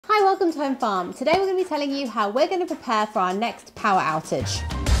Hi, welcome to Home Farm. Today we're going to be telling you how we're going to prepare for our next power outage.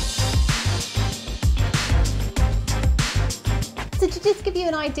 So to just give you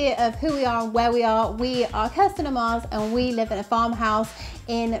an idea of who we are and where we are Kirsten and Mars, and we live in a farmhouse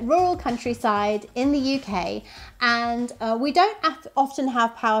in rural countryside in the UK, and we don't often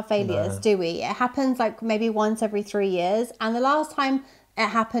have power failures, do we? It happens like maybe once every 3 years, and the last time it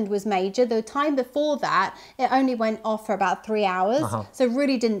happened was major. The time before that, it only went off for about 3 hours, so it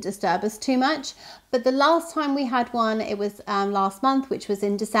really didn't disturb us too much. But the last time we had one, it was last month, which was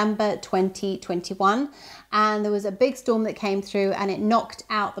in December 2021, and there was a big storm that came through and it knocked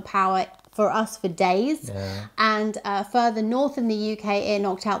out the power for us for days. And further north in the UK, it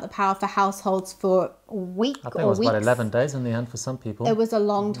knocked out the power for households for a week or weeks. I think it was about 11 days in the end for some people. It was a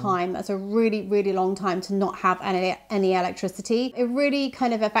long time. That's a really, really long time to not have any electricity. It really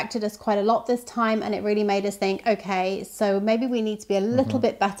kind of affected us quite a lot this time, and it really made us think, okay, so maybe we need to be a little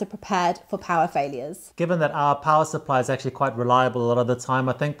bit better prepared for power failures. Given that our power supply is actually quite reliable a lot of the time,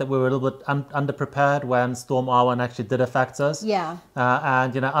 I think that we were a little bit underprepared when Storm R1 actually did affect us.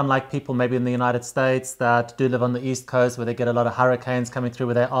 And, you know, unlike people maybe in the United States that do live on the East Coast where they get a lot of hurricanes coming through,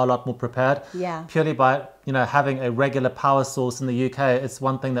 where they are a lot more prepared. Purely by, you know, having a regular power source in the UK, it's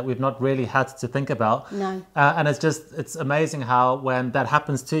one thing that we've not really had to think about. And it's amazing how when that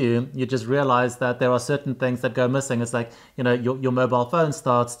happens to you, you just realize that there are certain things that go missing. It's like, you know, your mobile phone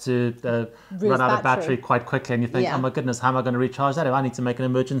starts to run out of battery quite quickly, and you think, oh my goodness, how am I going to recharge that? If I need to make an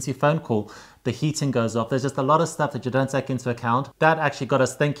emergency phone call, the heating goes off. There's just a lot of stuff that you don't take into account. That actually got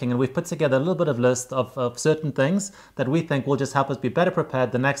us thinking, and we've put together a little bit of list of certain things that we think will just help us be better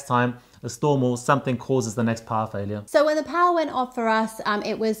prepared the next time a storm or something causes the next power failure. So when the power went off for us,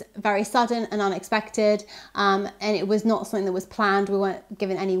 it was very sudden and unexpected, and it was not something that was planned. We weren't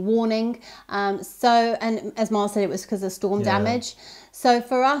given any warning. And as Mars said, it was because of storm damage. So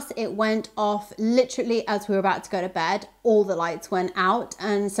for us, it went off literally as we were about to go to bed. All the lights went out,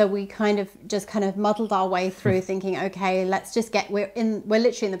 and so we kind of muddled our way through, thinking, okay, let's just we're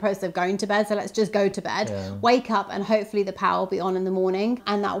literally in the process of going to bed, so let's just go to bed, wake up, and hopefully the power will be on in the morning.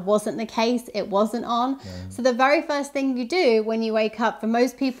 And that wasn't the case. It wasn't on. So the very first thing you do when you wake up, for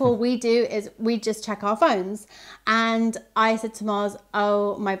most people, we do is we just check our phones. And I said to Mars,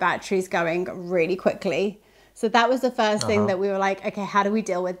 oh, my battery's going really quickly. So that was the first thing that we were like, okay, how do we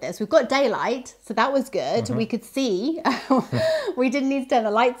deal with this? We've got daylight, so that was good. We could see. We didn't need to turn the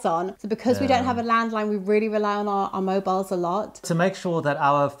lights on. So because we don't have a landline, we really rely on our mobiles a lot. To make sure that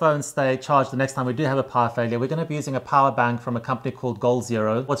our phones stay charged the next time we do have a power failure, we're going to be using a power bank from a company called Goal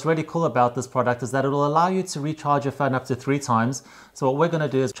Zero. What's really cool about this product is that it will allow you to recharge your phone up to 3 times. So what we're going to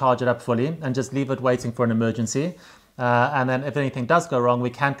do is charge it up fully and just leave it waiting for an emergency. And then if anything does go wrong, we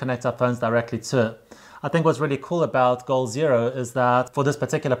can connect our phones directly to it. I think what's really cool about Goal Zero is that, for this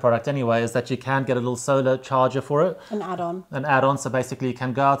particular product anyway, is that you can get a little solar charger for it. An add-on. An add-on, so basically you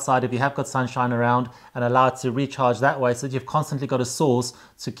can go outside if you have got sunshine around and allow it to recharge that way, so that you've constantly got a source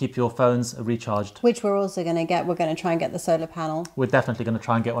to keep your phones recharged. Which we're also going to get. We're going to try and get the solar panel. We're definitely going to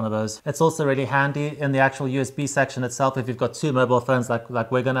try and get one of those. It's also really handy in the actual USB section itself. If you've got 2 mobile phones like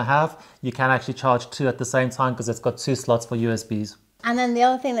we're going to have, you can actually charge 2 at the same time because it's got 2 slots for USBs. And then the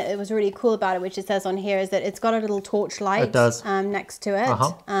other thing that was really cool about it, which it says on here, is that it's got a little torch light next to it.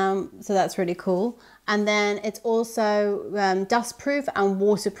 So that's really cool. And then it's also dustproof and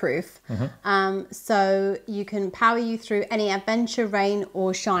waterproof. So you can power you through any adventure, rain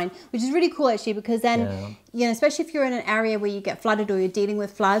or shine, which is really cool actually, because then, you know, especially if you're in an area where you get flooded or you're dealing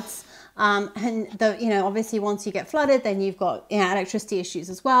with floods, you know, obviously once you get flooded, then you've got, you know, electricity issues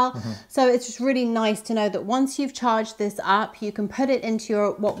as well. So it's just really nice to know that once you've charged this up, you can put it into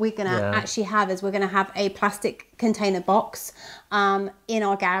your, what we're going to actually have is we're going to have a plastic container box in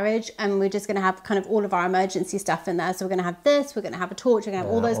our garage, and we're just going to have kind of all of our emergency stuff in there. So we're going to have this, we're going to have a torch, we're going to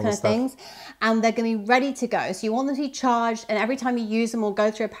have all those kind of things, and they're going to be ready to go. So you want them to be charged, and every time you use them or go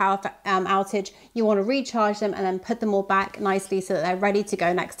through a power outage, you want to recharge them and then put them all back nicely so that they're ready to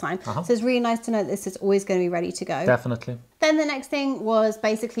go next time. So it's really nice to know that this is always going to be ready to go. Definitely. Then the next thing was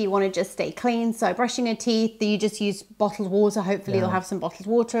basically you want to just stay clean. So brushing your teeth, you just use bottled water. Hopefully you'll have some bottled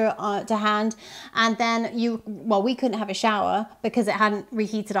water to hand. And then we couldn't have a shower because it hadn't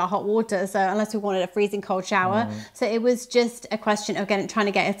reheated our hot water. So unless we wanted a freezing cold shower. So it was just a question of trying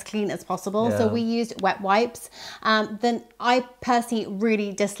to get as clean as possible. So we used wet wipes. Then I personally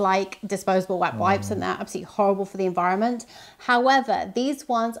really dislike disposable wet wipes, and they're absolutely horrible for the environment. However, these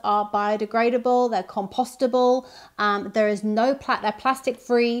ones are biodegradable, they're compostable. There is no they're plastic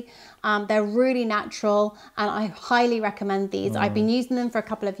free. They're really natural, and I highly recommend these. I've been using them for a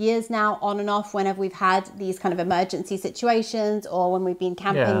couple of years now, on and off, whenever we've had these kind of emergency situations or when we've been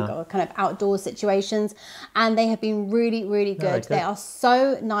camping or kind of outdoor situations, and they have been really, really good. They are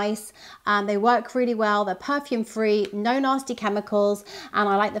so nice. They work really well. They're perfume free, no nasty chemicals, and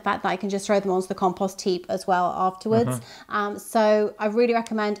I like the fact that I can just throw them onto the compost heap as well afterwards. So I really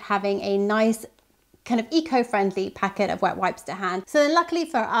recommend having a nice kind of eco-friendly packet of wet wipes to hand. So then luckily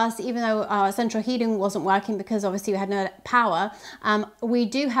for us, even though our central heating wasn't working because obviously we had no power, we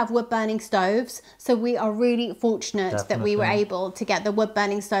do have wood burning stoves. So we are really fortunate that we were able to get the wood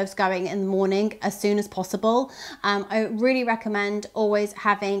burning stoves going in the morning as soon as possible. I really recommend always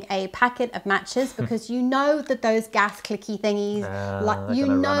having a packet of matches because you know that those gas clicky thingies,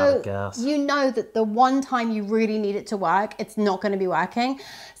 you know that the one time you really need it to work, it's not going to be working.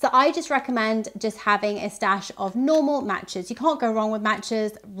 So I just recommend just having a stash of normal matches. You can't go wrong with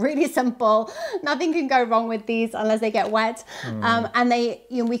matches. Really simple. Nothing can go wrong with these unless they get wet. And they,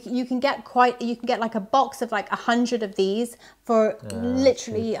 you can get like a box of like 100 of these for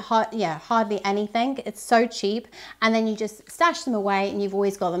literally hardly anything. It's so cheap, and then you just stash them away, and you've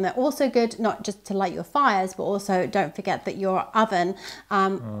always got them. They're also good not just to light your fires, but also don't forget that your oven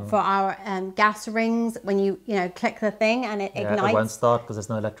for our gas rings, when you click the thing and it ignites, it won't start because there's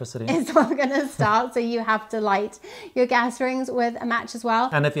no electricity. It's not going to start, so you have to light your gas rings with a match as well.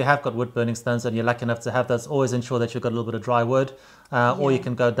 And if you have got wood burning stones and you're lucky enough to have those, always ensure that you've got a little bit of dry wood, or you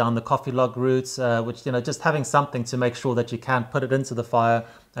can go down the coffee log route, which just having something to make sure that you can put it into the fire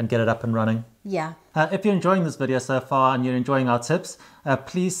and get it up and running. If you're enjoying this video so far and you're enjoying our tips,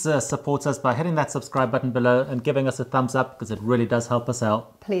 please support us by hitting that subscribe button below and giving us a thumbs up, because it really does help us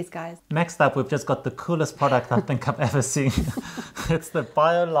out. Please, guys. Next up, we've just got the coolest product I think I've ever seen. It's the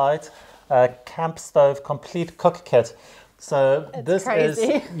BioLite CampStove Complete Cook Kit. So this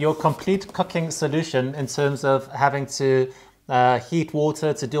is your complete cooking solution in terms of having to heat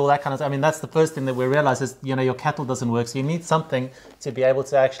water to do all that kind of stuff. I mean, that's the first thing that we realize is, your kettle doesn't work. So you need something to be able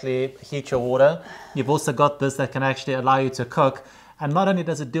to actually heat your water. You've also got this that can actually allow you to cook. And not only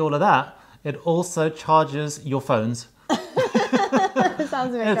does it do all of that, it also charges your phones.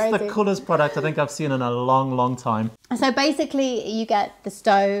 Sounds a bit crazy. It's the coolest product I think I've seen in a long, long time. So basically you get the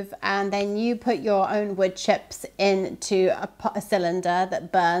stove, and then you put your own wood chips into a cylinder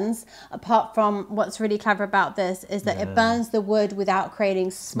that burns. Apart from, what's really clever about this is that it burns the wood without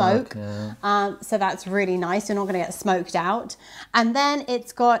creating smoke. So that's really nice. You're not going to get smoked out. And then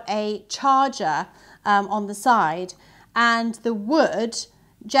it's got a charger on the side, and the wood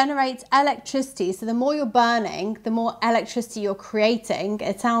generates electricity. So the more you're burning, the more electricity you're creating.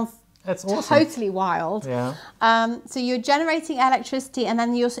 It sounds totally wild. So you're generating electricity, and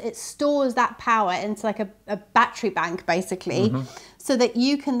then it stores that power into like a battery bank basically, so that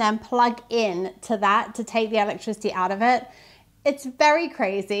you can then plug in to that to take the electricity out of it. It's very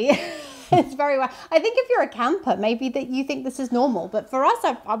crazy. It's very well. I think if you're a camper, maybe that you think this is normal, but for us,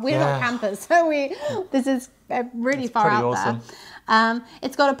 we're not campers, so this is really far out there.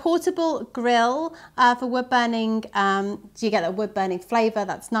 It's got a portable grill for wood burning, so you get a wood burning flavor.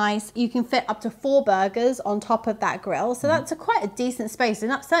 That's nice. You can fit up to 4 burgers on top of that grill, so that's quite a decent space.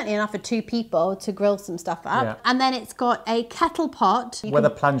 Certainly enough for 2 people to grill some stuff up. And then it's got a kettle pot with a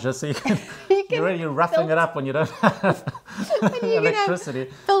plunger, so you're really roughing it up when you don't have electricity.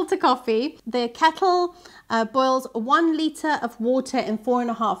 Filter coffee. The kettle boils 1 liter of water in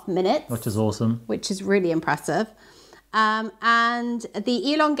 4.5 minutes, which is awesome. Which is really impressive. And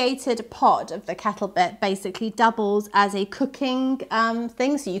the elongated pot of the kettle bit basically doubles as a cooking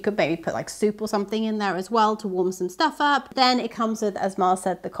thing. So you could maybe put like soup or something in there as well to warm some stuff up. Then it comes with, as Miles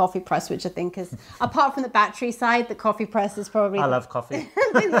said, the coffee press, which I think is, apart from the battery side, the coffee press is probably... I love coffee.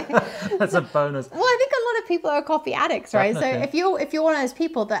 That's a bonus. Well, I think a lot of people are coffee addicts, right? Definitely. So if you're one of those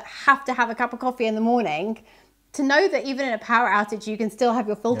people that have to have a cup of coffee in the morning, to know that even in a power outage, you can still have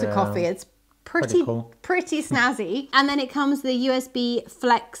your filter coffee, it's pretty cool. Pretty snazzy. And then it comes the USB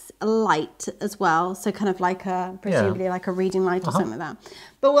flex light as well, so kind of like presumably like a reading light or something like that.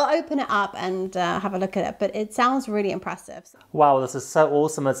 But we'll open it up and have a look at it, but it sounds really impressive. Wow, this is so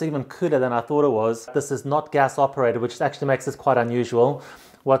awesome. It's even cooler than I thought it was. This is not gas operated, which actually makes this quite unusual.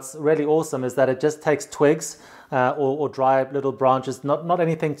 What's really awesome is that it just takes twigs or dry little branches, not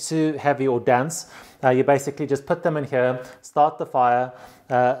anything too heavy or dense. You basically just put them in here, start the fire,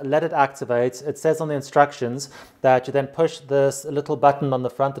 let it activate. It says on the instructions that you then push this little button on the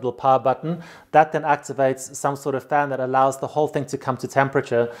front, little power button. That then activates some sort of fan that allows the whole thing to come to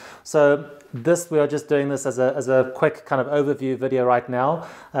temperature. So we are just doing this as a quick kind of overview video right now.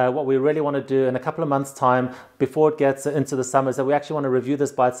 What we really want to do in a couple of months' time, before it gets into the summer, is that we actually want to review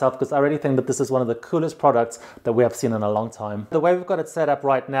this by itself, because I really think that this is one of the coolest products that we have seen in a long time. The way we've got it set up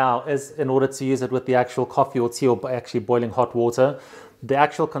right now is in order to use it with the actual coffee or tea, or actually boiling hot water. The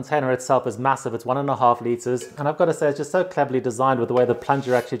actual container itself is massive. It's 1.5 liters. And I've got to say, it's just so cleverly designed with the way the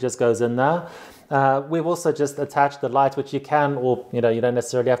plunger actually just goes in there. We've also just attached the light, which you can, or you don't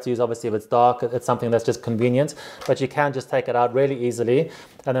necessarily have to use, obviously, if it's dark. It's something that's just convenient, but you can just take it out really easily.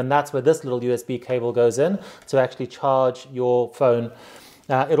 And then that's where this little USB cable goes in to actually charge your phone.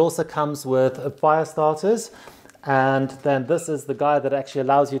 It also comes with fire starters. And then this is the guy that actually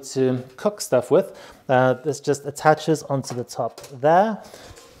allows you to cook stuff with. This just attaches onto the top there.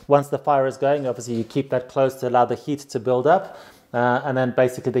 Once the fire is going, obviously you keep that close to allow the heat to build up. And then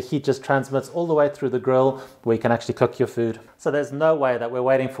basically the heat just transmits all the way through the grill where you can actually cook your food. So there's no way that we're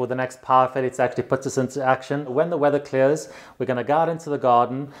waiting for the next power failure to actually put this into action. When the weather clears, we're going to go out into the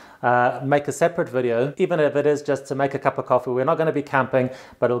garden, make a separate video, even if it is just to make a cup of coffee. We're not going to be camping,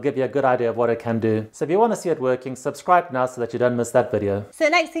 but it'll give you a good idea of what it can do. So if you want to see it working, subscribe now so that you don't miss that video. So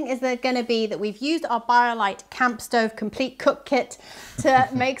the next thing is going to be that we've used our BioLite CampStove complete cook kit to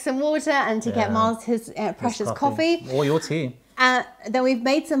make some water and to get Miles his precious coffee. Or your tea. Then we've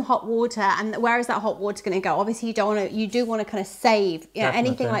made some hot water, and where is that hot water going to go? Obviously, you do want to kind of save.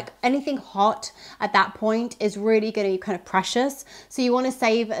 Anything hot at that point is really going to be kind of precious. So you want to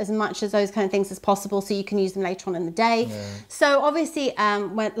save as much as those kind of things as possible, so you can use them later on in the day. Yeah. So obviously,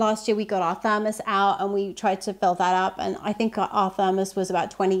 last year we got our thermos out and we tried to fill that up, and I think our thermos was about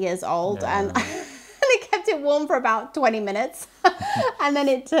 20 years old, and it kept it warm for about 20 minutes, and then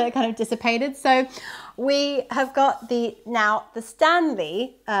it kind of dissipated. So we have got the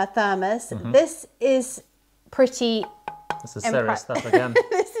Stanley thermos. This is pretty... This is serious stuff again.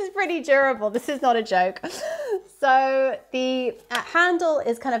 This is pretty durable. This is not a joke. So the handle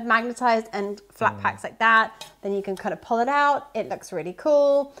is kind of magnetized and flat packs like that. Then you can kind of pull it out. It looks really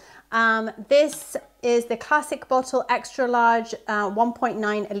cool. This is the classic bottle, extra large,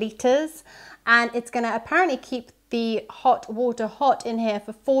 1.9 liters. And it's going to apparently keep the hot water hot in here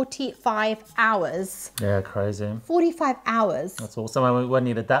for 45 hours. Yeah, crazy. 45 hours. That's awesome. I mean, we won't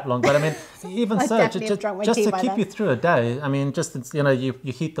need it that long, but I mean, even so, just to keep you through a day. I mean, just you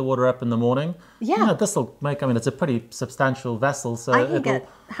heat the water up in the morning. Yeah. This will make. I mean, it's a pretty substantial vessel, so I can get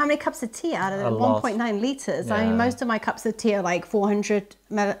how many cups of tea out of it? 1.9 liters. Yeah. I mean, most of my cups of tea are like 400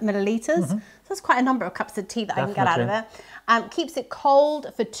 milliliters. So that's quite a number of cups of tea that I can get out of it. Keeps it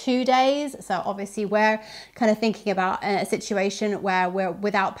cold for 2 days. So obviously we're kind of thinking about a situation where we're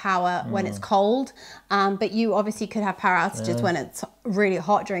without power when it's cold. But you obviously could have power outages when it's really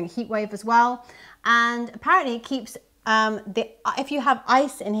hot during a heat wave as well. And apparently it keeps, if you have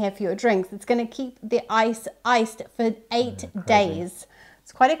ice in here for your drinks, it's going to keep the ice iced for 8 days.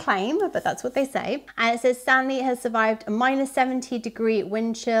 It's quite a claim, but that's what they say. And it says Stanley has survived a -70-degree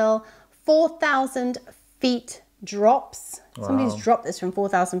wind chill, 4,000 feet drops. Wow. Somebody's dropped this from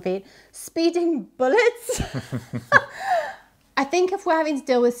 4,000 feet. Speeding bullets. I think if we're having to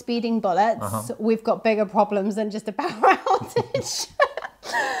deal with speeding bullets, we've got bigger problems than just a power outage.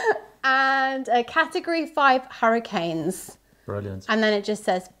 And a Category 5 hurricanes. Brilliant. And then it just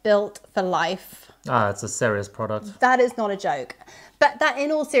says built for life. It's a serious product. That is not a joke. But that,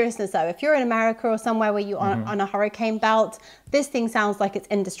 in all seriousness though, if you're in America or somewhere where you're on a hurricane belt, this thing sounds like it's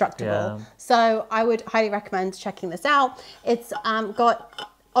indestructible. Yeah. So I would highly recommend checking this out. It's got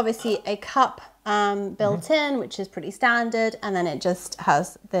obviously a cup built in, which is pretty standard. And then it just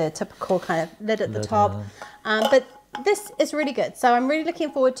has the typical kind of lid at the top. But this is really good. So I'm really looking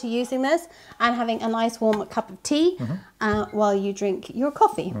forward to using this and having a nice warm cup of tea while you drink your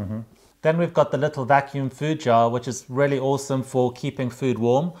coffee. Then we've got the little vacuum food jar, which is really awesome for keeping food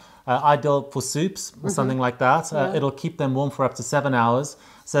warm. Ideal for soups or something like that. It'll keep them warm for up to 7 hours.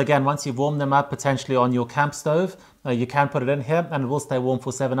 So again, once you've warmed them up potentially on your camp stove, you can put it in here and it will stay warm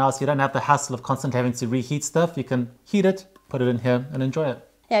for 7 hours. You don't have the hassle of constantly having to reheat stuff. You can heat it, put it in here and enjoy it.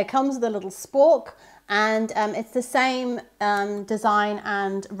 Yeah, it comes with a little spork. And it's the same design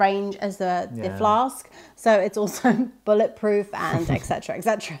and range as the flask. So it's also bulletproof and etc.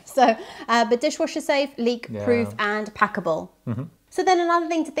 etc. So, but dishwasher safe, leak proof and packable. So then another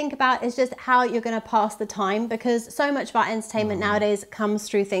thing to think about is just how you're going to pass the time, because so much of our entertainment nowadays comes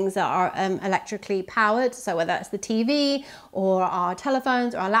through things that are electrically powered. So whether it's the TV or our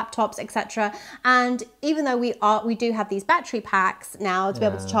telephones or our laptops, etc. And even though we do have these battery packs now to be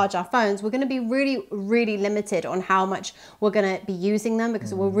able to charge our phones, we're going to be really, really limited on how much we're going to be using them,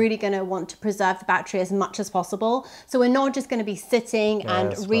 because we're really going to want to preserve the battery as much as possible. So we're not just going to be sitting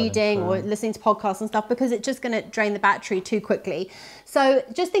and reading or listening to podcasts and stuff, because it's just going to drain the battery too quickly. So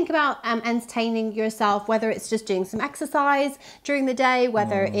just think about entertaining yourself, whether it's just doing some exercise during the day,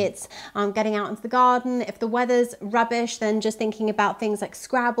 whether it's getting out into the garden. If the weather's rubbish, then just thinking about things like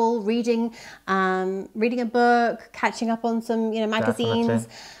Scrabble, reading a book, catching up on some magazines.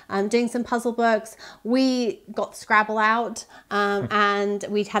 Doing some puzzle books. We got Scrabble out and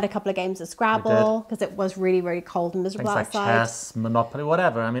we'd had a couple of games of Scrabble because it was really, really cold and miserable outside. Like chess, Monopoly,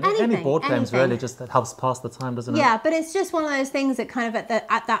 whatever. I mean, any board games really just helps pass the time, doesn't it? Yeah, but it's just one of those things that kind of at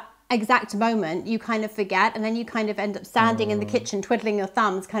that exact moment you kind of forget, and then you kind of end up standing in the kitchen twiddling your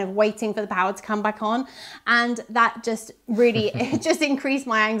thumbs, kind of waiting for the power to come back on, and that just really it just increased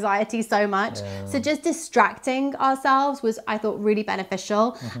my anxiety so much. So just distracting ourselves was, I thought, really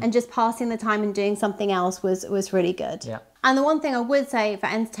beneficial, and just passing the time and doing something else was really good. And the one thing I would say for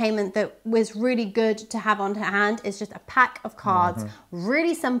entertainment that was really good to have on hand is just a pack of cards.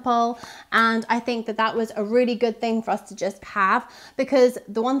 Really simple. And I think that was a really good thing for us to just have, because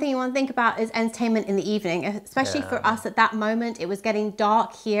the one thing you want to think about is entertainment in the evening, especially for us at that moment. It was getting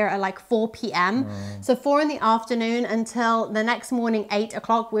dark here at like 4 p.m. So 4 in the afternoon until the next morning, 8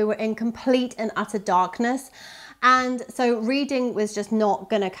 o'clock, we were in complete and utter darkness. And so reading was just not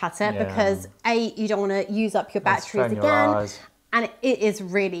going to cut it, because you don't want to use up your batteries again. And it is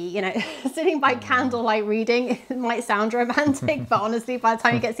really, sitting by candlelight reading, it might sound romantic, but honestly, by the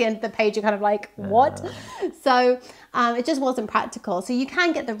time you get to the end of the page, you're kind of like, what? So it just wasn't practical. So you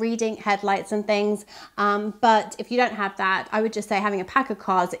can get the reading headlights and things. But if you don't have that, I would just say having a pack of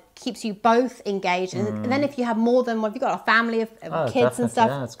cards, it keeps you both engaged. And then if you have more than one, if you've got a family of kids and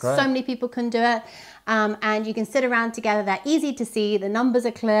stuff, so many people can do it. And you can sit around together. They're easy to see. The numbers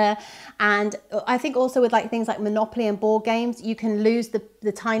are clear. And I think also with things like Monopoly and board games, you can lose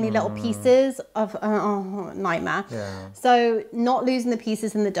the tiny little pieces of nightmare. So not losing the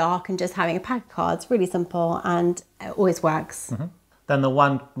pieces in the dark and just having a pack of cards, really simple, and it always works. Then the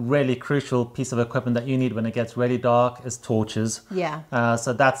one really crucial piece of equipment that you need when it gets really dark is torches.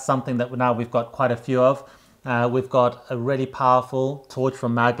 So that's something that now we've got quite a few of. We've got a really powerful torch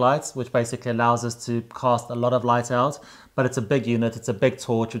from Maglite, which basically allows us to cast a lot of light out. But it's a big unit, it's a big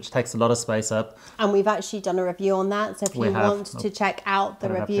torch, which takes a lot of space up. And we've actually done a review on that. So if you want to check out the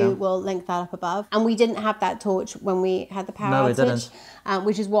review, we'll link that up above. And we didn't have that torch when we had the power outage. We didn't.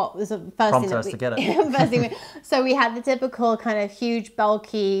 Which is what was the first thing that to get it. So we had the typical kind of huge,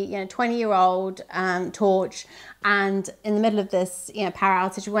 bulky, 20-year-old torch. And in the middle of this, power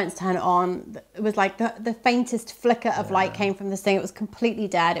outage, we went to turn it on. It was like the faintest flicker of light came from this thing. It was completely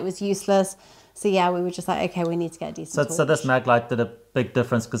dead. It was useless. So yeah, we were just like, okay, we need to get a decent torch. So this Maglite did a big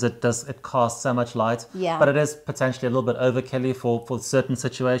difference, because it casts so much light. But it is potentially a little bit overkilly for certain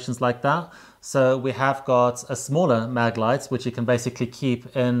situations like that. So we have got a smaller Maglite, which you can basically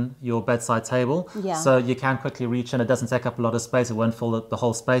keep in your bedside table. So you can quickly reach in. It doesn't take up a lot of space. It won't fill the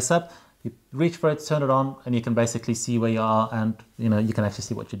whole space up. You reach for it, turn it on, and you can basically see where you are, and you can actually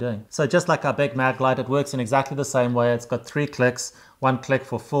see what you're doing. So just like our big Maglite, it works in exactly the same way. It's got 3 clicks, 1 click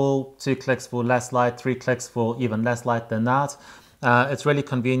for full, 2 clicks for less light, 3 clicks for even less light than that. It's really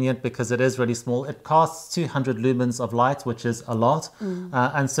convenient because it is really small. It casts 200 lumens of light, which is a lot,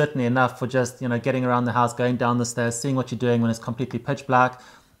 and certainly enough for just getting around the house, going down the stairs, seeing what you're doing when it's completely pitch black.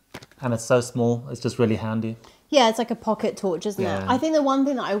 And it's so small, it's just really handy. Yeah, it's like a pocket torch, isn't it? I think the one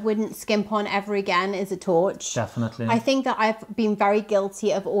thing that I wouldn't skimp on ever again is a torch. Definitely. I think that I've been very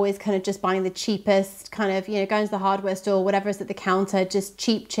guilty of always kind of just buying the cheapest kind of, going to the hardware store, whatever is at the counter, just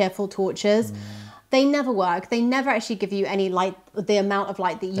cheap, cheerful torches. They never work. They never actually give you any light, the amount of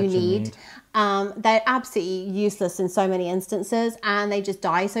light that you need. They're absolutely useless in so many instances, and they just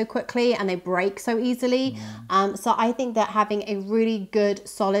die so quickly and they break so easily. So I think that having a really good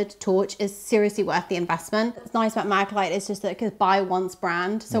solid torch is seriously worth the investment. What's nice about Maglite is just that it's buy once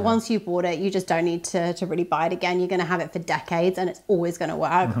brand. So once you bought it, you just don't need to really buy it again. You're going to have it for decades and it's always going to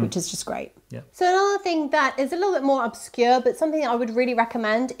work, which is just great. So another thing that is a little bit more obscure, but something that I would really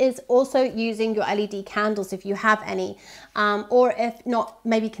recommend is also using your LED candles if you have any, or if not,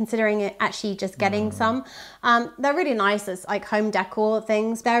 maybe considering it actually just getting some. They're really nice as like home decor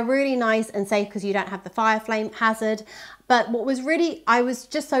things. They're really nice and safe because you don't have the fire flame hazard. But what was really, I was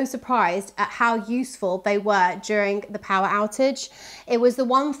just so surprised at how useful they were during the power outage. It was the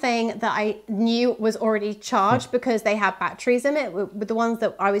one thing that I knew was already charged because they have batteries in it. With the ones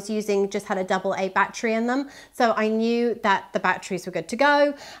that I was using just had a AA battery in them. So I knew that the batteries were good to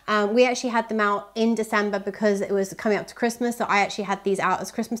go. We actually had them out in December because it was coming up to Christmas. So I actually had these out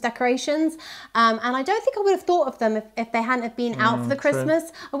as Christmas decorations. And I don't think I would have thought of them if they hadn't have been out for the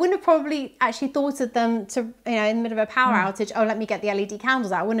Christmas. I wouldn't have probably actually thought of them to, you know, in the middle of a power outage, oh, let me get the LED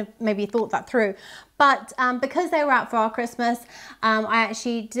candles out. I wouldn't have maybe thought that through. But because they were out for our Christmas, I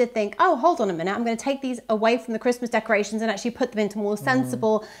actually did think, oh, hold on a minute. I'm going to take these away from the Christmas decorations and actually put them into more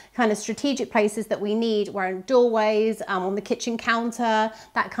sensible kind of strategic places that we need. We're in doorways, on the kitchen counter,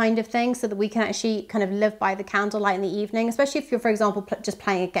 that kind of thing, so that we can actually kind of live by the candlelight in the evening, especially if you're, for example, just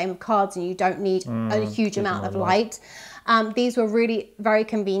playing a game of cards and you don't need a huge amount of light. These were really very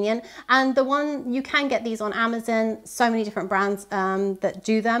convenient, and the one, you can get these on Amazon, so many different brands that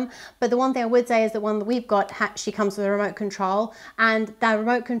do them, but the one thing I would say is the one that we've got actually comes with a remote control, and that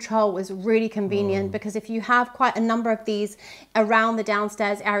remote control was really convenient because if you have quite a number of these around the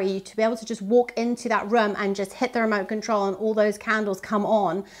downstairs area, to be able to just walk into that room and just hit the remote control and all those candles come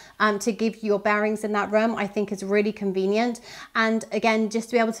on to give you your bearings in that room, I think is really convenient. And again, just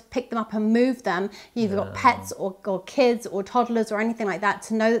to be able to pick them up and move them, you've got pets or kids or toddlers or anything like that,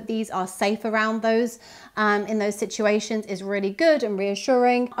 to know that these are safe around those in those situations is really good and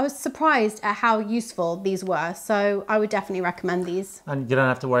reassuring. I was surprised at how useful these were, so I would definitely recommend these. And you don't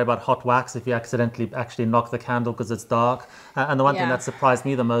have to worry about hot wax if you accidentally actually knock the candle because it's dark. And the one thing that surprised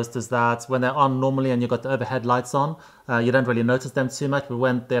me the most is that when they're on normally and you've got the overhead lights on, you don't really notice them too much, but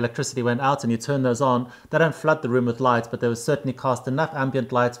when the electricity went out and you turn those on, they don't flood the room with lights, but they will certainly cast enough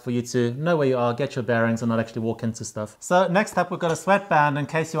ambient light for you to know where you are, get your bearings, and not actually walk into stuff. So next up, we've got a sweatband in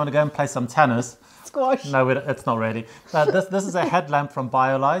case you want to go and play some tennis. Squash. No, it's not ready. This is a headlamp from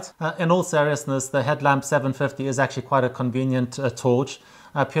BioLite. In all seriousness, the Headlamp 750 is actually quite a convenient torch.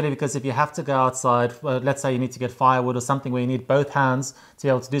 Purely because if you have to go outside, let's say you need to get firewood or something where you need both hands to be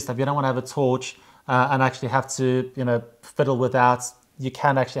able to do stuff, you don't want to have a torch and actually have to, you know, fiddle with that. You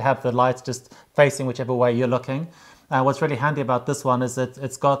can actually have the light just facing whichever way you're looking. What's really handy about this one is that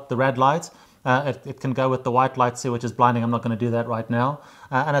it's got the red light. It can go with the white light too, which is blinding. I'm not going to do that right now.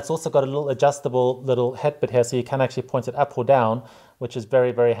 And it's also got a little adjustable little head bit here, so you can actually point it up or down, which is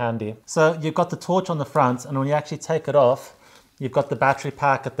very, very handy. So you've got the torch on the front, and when you actually take it off, you've got the battery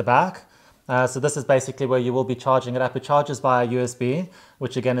pack at the back. So this is basically where you will be charging it up. It charges via USB,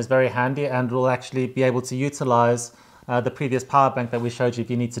 which again is very handy and will actually be able to utilize the previous power bank that we showed you if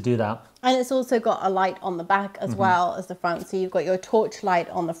you need to do that. And it's also got a light on the back as well as the front. So you've got your torch light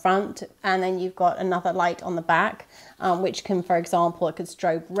on the front, and then you've got another light on the back, which can, for example, it could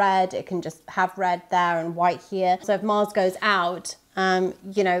strobe red. It can just have red there and white here. So if Mars goes out,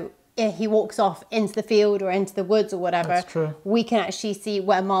 you know, he walks off into the field or into the woods or whatever, we can actually see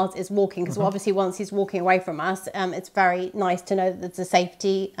where Mars is walking, because obviously once he's walking away from us, it's very nice to know that there's a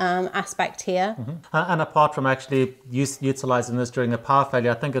safety aspect here. And apart from actually utilizing this during a power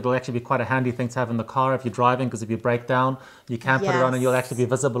failure, I think it'll actually be quite a handy thing to have in the car if you're driving, because if you break down, you can put it on and you'll actually be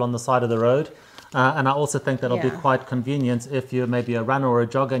visible on the side of the road. And I also think that'll be quite convenient if you're maybe a runner or a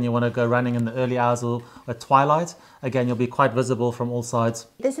jogger and you want to go running in the early hours or at twilight. Again, you'll be quite visible from all sides.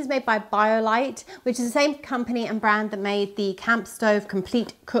 This is made by BioLite, which is the same company and brand that made the CampStove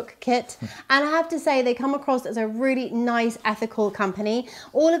Complete Cook Kit. And I have to say, they come across as a really nice, ethical company.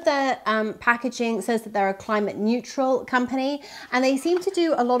 All of their packaging says that they're a climate neutral company, and they seem to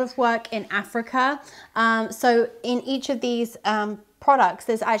do a lot of work in Africa. So in each of these products,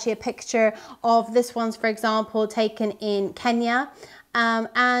 there's actually a picture of this one's, for example, taken in Kenya.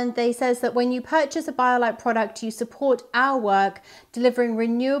 And they says that when you purchase a BioLite product, you support our work delivering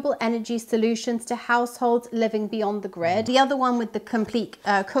renewable energy solutions to households living beyond the grid. The other one with the complete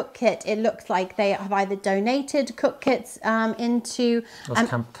cook kit, it looks like they have either donated cook kits into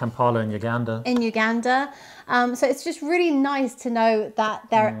Kampala in Uganda. So it's just really nice to know that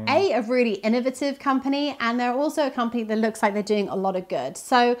they're a really innovative company, and they're also a company that looks like they're doing a lot of good.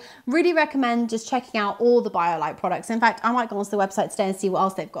 So really recommend just checking out all the BioLite products. In fact, I might go onto the website today and see what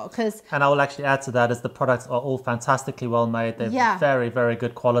else they've got. And I will actually add to that is the products are all fantastically well made. They're very, very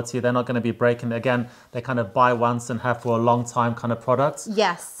good quality. They're not going to be breaking. Again, they kind of buy once and have for a long time kind of products.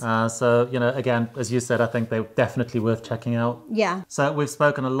 Yes. So, you know, again, as you said, I think they're definitely worth checking out. Yeah. So we've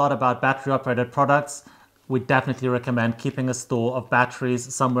spoken a lot about battery operated products. We definitely recommend keeping a store of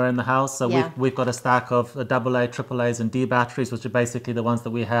batteries somewhere in the house. So we've got a stack of AA, AAAs and D batteries, which are basically the ones that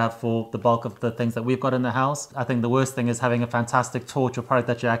we have for the bulk of the things that we've got in the house. I think the worst thing is having a fantastic torch or product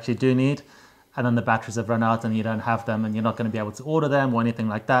that you actually do need and then the batteries have run out and you don't have them and you're not going to be able to order them or anything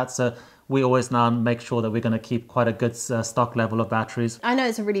like that. So we always now make sure that we're going to keep quite a good stock level of batteries. I know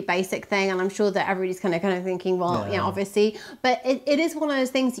it's a really basic thing, and I'm sure that everybody's kind of thinking, well, yeah, obviously, but it is one of those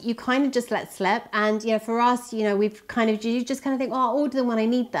things that you kind of just let slip. And for us, we've you just kind of think, oh, I'll order them when I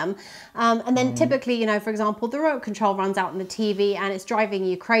need them, and then typically, for example, the remote control runs out on the TV and it's driving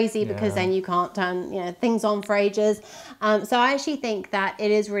you crazy because then you can't turn things on for ages. So I actually think that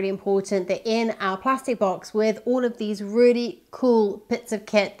it is really important that in our plastic box with all of these really cool bits of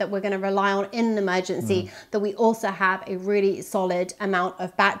kit that we're going to rely on in an emergency, that we also have a really solid amount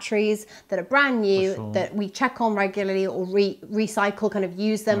of batteries that are brand new, that we check on regularly or recycle, kind of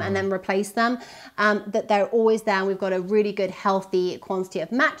use them and then replace them, that they're always there, and we've got a really good healthy quantity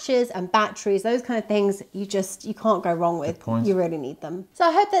of matches and batteries, those kind of things you can't go wrong with. You really need them. So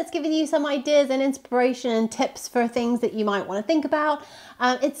I hope that's given you some ideas and inspiration and tips for things that you might want to think about.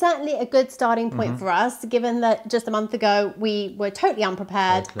 It's certainly a good starting point for us, given that just a month ago we were totally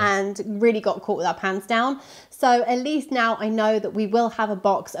unprepared and really got caught with our pants down. So at least now I know that we will have a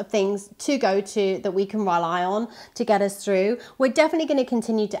box of things to go to that we can rely on to get us through. We're definitely going to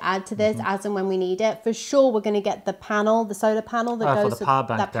continue to add to this as and when we need it. For sure, we're going to get the panel, the solar panel that goes to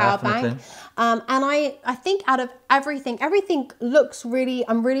that power bank. And I think out of everything looks really,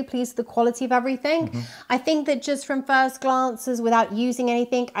 I'm really pleased with the quality of everything. I think that just from first glances, without using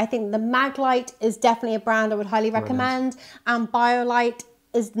anything, I think the Maglite is definitely a brand I would highly recommend. And BioLite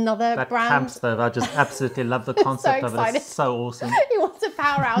is another brand. CampStove, I just absolutely love the concept of it. It's so awesome. He wants a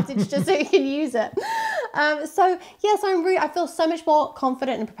power outage just so he can use it. So yes, I feel so much more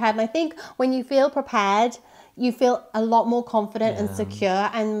confident and prepared. And I think when you feel prepared, you feel a lot more confident and secure.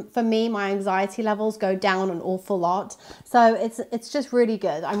 And for me, my anxiety levels go down an awful lot. So it's just really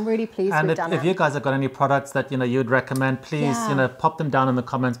good. I'm really pleased we've done it. And if you guys have got any products that you'd recommend, please pop them down in the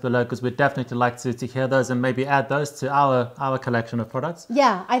comments below, because we'd definitely like to hear those and maybe add those to our collection of products.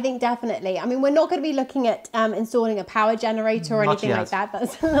 Yeah, I think definitely. I mean, we're not going to be looking at installing a power generator or anything like that.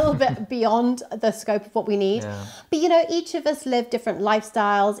 That's a little bit beyond the scope of what we need. But each of us live different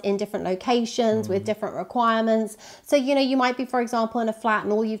lifestyles in different locations with different requirements. So, you might be, for example, in a flat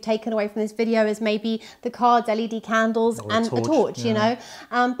and all you've taken away from this video is maybe the cards, LED candles and a torch,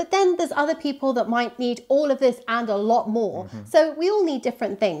 But then there's other people that might need all of this and a lot more. So we all need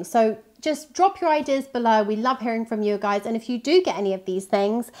different things. So just drop your ideas below. We love hearing from you guys. And if you do get any of these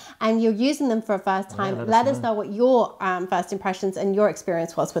things and you're using them for a first time, let us know what your first impressions and your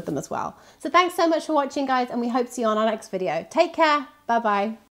experience was with them as well. So thanks so much for watching, guys, and we hope to see you on our next video. Take care. Bye-bye.